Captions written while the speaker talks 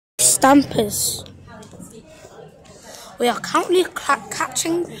stampers. We are currently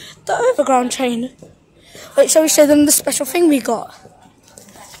catching the overground train. Wait, shall we show them the special thing we got?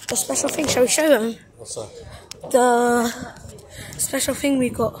 The special thing, shall we show them? What's that? The special thing we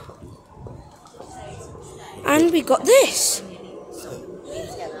got. And we got this.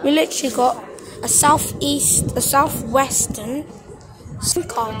 We literally got a southwestern SIM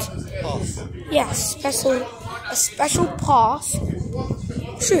card. Pass. Yes, a special pass.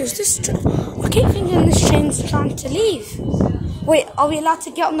 Sure, is this I keep thinking this train's trying to leave. Wait, are we allowed to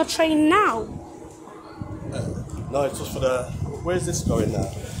get on the train now? No, it's just for the... Where's this going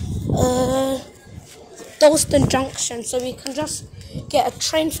now? Dalston Junction, so we can just get a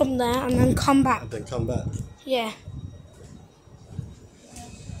train from there and then come back. And then come back? Yeah.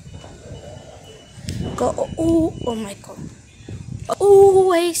 Oh my god.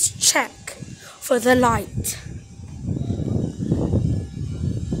 Always check for the light.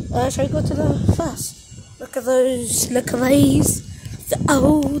 Shall we go to the first? Look at those, look at these. The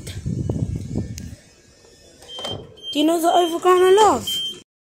old. Do you know the overground I love?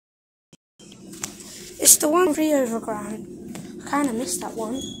 It's the one free overground. I kind of missed that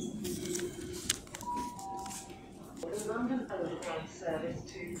one. London Overground service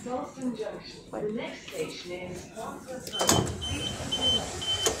to Dalston Junction. The next station is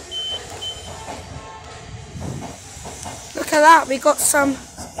Look at that, we got some.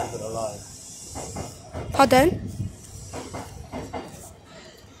 Pardon?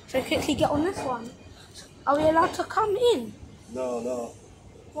 Shall we quickly get on this one? Are we allowed to come in? No.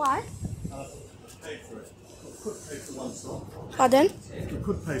 Why? Pay for it. We could pay for one stop. Pardon? We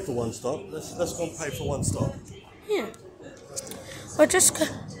could pay for one stop. Let's go and pay for one stop. Yeah. We're just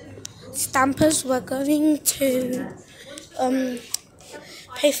stampers. We're going to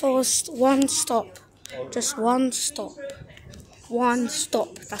pay for one stop. Just one stop. One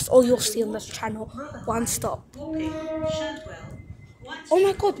stop. That's all you'll see on this channel. One stop. Oh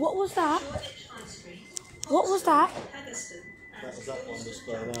my god! What was that? What was that? That was that one just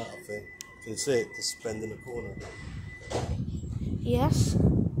going out, I think. You can see it just bend in the corner. Yes.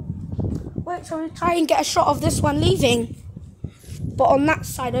 Wait, shall we try and get a shot of this one leaving? But on that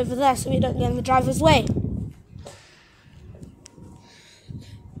side over there, so we don't get in the driver's way.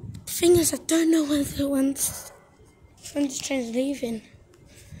 The thing is, I don't know when this train's leaving.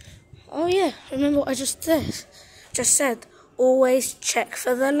 Oh yeah, remember what I just said. Always check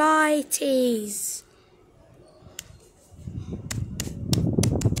for the lighties.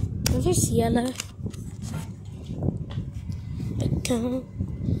 Is this yellow?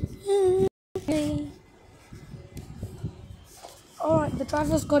 Alright, the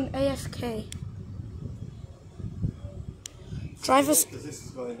driver's gone AFK. Driver's... Because this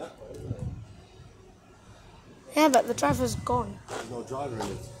is going that way, isn't it? Yeah, but the driver's gone. There's no driver in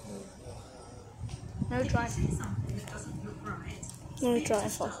it. No driver. No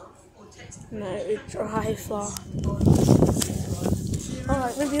driver. No driver.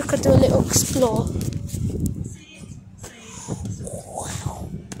 Alright, maybe you could do a little explore.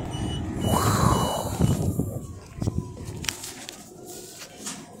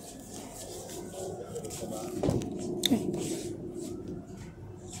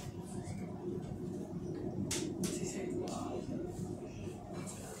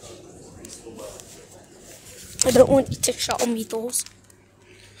 I don't want you to shut on me doors.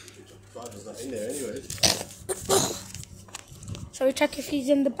 Driver's not in there anyway. Shall we check if he's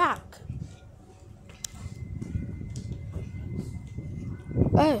in the back?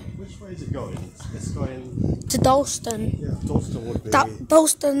 Oh. Which way is it going? It's going... To Dalston. Yeah, Dalston would be...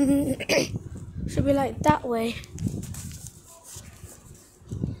 Dalston should be like that way.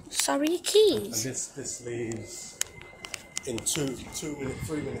 Sorry, keys. And this leaves in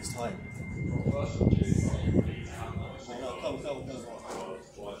 3 minutes time. Come.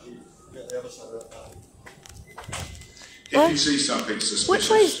 Get the other side of that. If you see something suspicious, which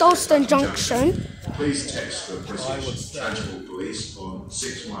way is Dalston Junction? Please text the British Transport Police on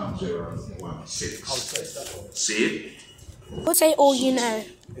 61016. See it? We'll say all you know.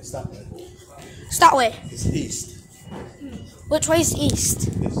 It's that way. It's that way. It's east. Which way is east?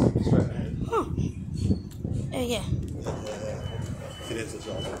 This straight ahead. Oh. Oh yeah. It is the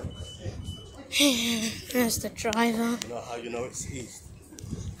driver. There's the driver. You know how you know it's east?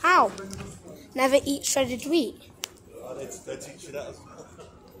 How? Never eat shredded wheat. Oh, they teach you that as well.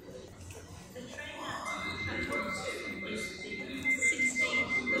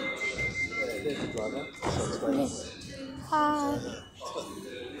 There's the driver. Hi.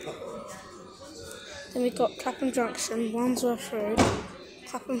 Then we got Clapham Junction, Wandsworth Road,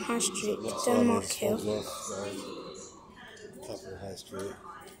 Clapham High Street, Denmark Hill. Clapham High Street.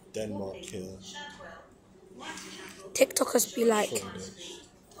 Denmark here. TikTokers be like,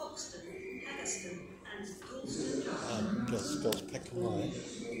 Goes Peckham Rye.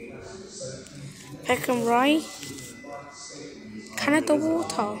 Peckham Rye, Canada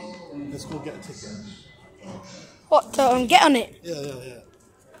Water. Let's go get a ticket. What, to get on it? Yeah.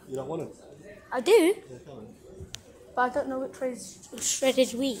 You don't want it? I do, Yeah, come on. but I don't know which way is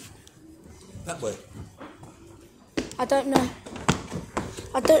shredded wheat. That way. I don't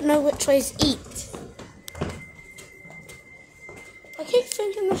know which way is eat. I keep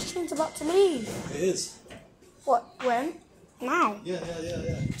thinking this train's about to leave. It is. What, when? Now. Yeah.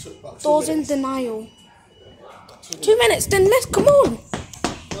 It took about 2 Doors in minutes. denial. 2 minutes, then let's come on.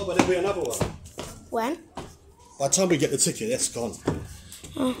 No, but there'll be another one. When? By the time we get the ticket, it's gone.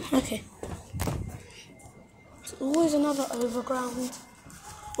 Oh, okay. There's always another overground.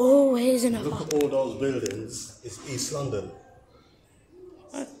 Always another. Look at all those buildings. It's East London.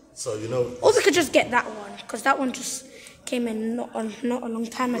 So, you know... Or we could just get that one, because that one just came in not a long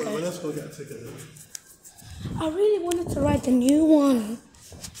time ago. Well, let's go get a ticket then. I really wanted to ride the new one.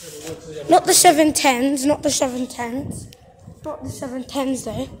 Not the 710s, not the 710s. Not the 710s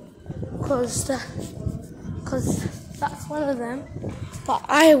though, because that's one of them. But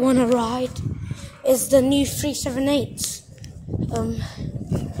I want to ride is the new 378s.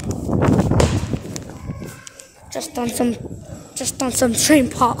 Just done some train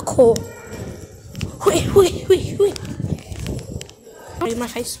parkour. Wait. Read my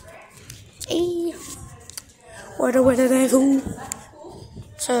face. Hey. Where do they go?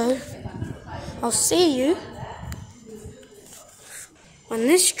 So, I'll see you when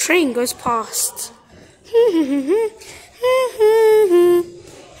this train goes past.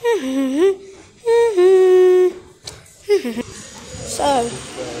 So,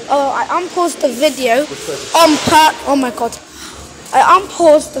 I unpaused the video oh my god. I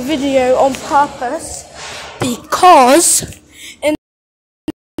unpaused the video on purpose because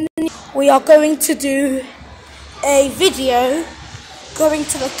we are going to do a video going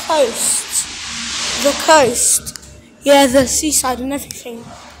to the coast. Yeah, the seaside and everything.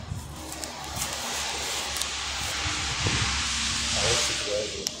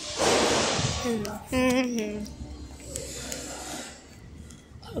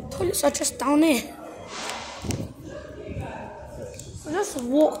 Oh, toilets are just down here. We just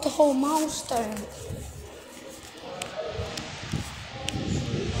walked the whole milestone.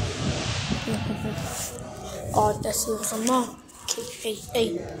 Oh, this is some more.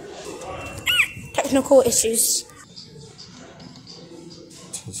 Hey. Technical issues.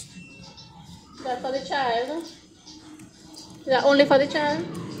 Is that for the child? Is that only for the child?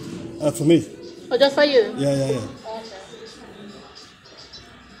 For me. Or just for you? Yeah. Okay.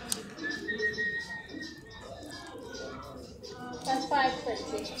 That's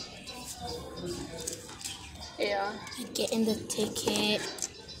 $5.20. Yeah. Getting the ticket.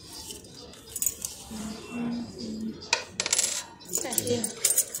 Thank you.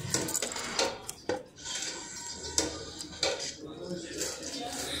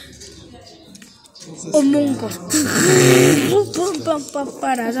 Oh my god.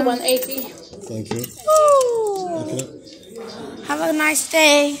 That's $180. Thank you. Oh. Okay. Have a nice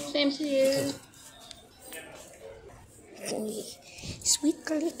day. Same to you. Sweet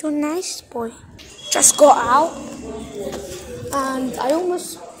little nice boy. Just got out and I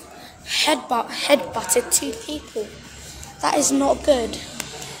almost headbutted 2 people. That is not good.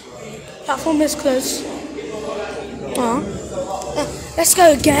 Platform is closed. Let's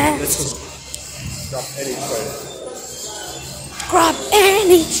go, guys. Grab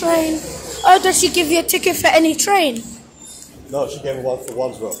any train. Oh, does she give you a ticket for any train? No, she gave me one for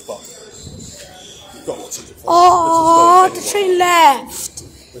Wandsworth, but you've got the ticket for Oh, the train left.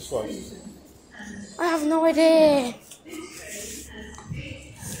 Which one? I have no idea.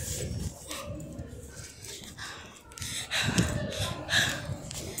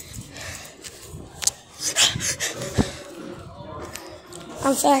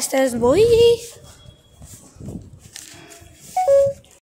 I'm fast as boy.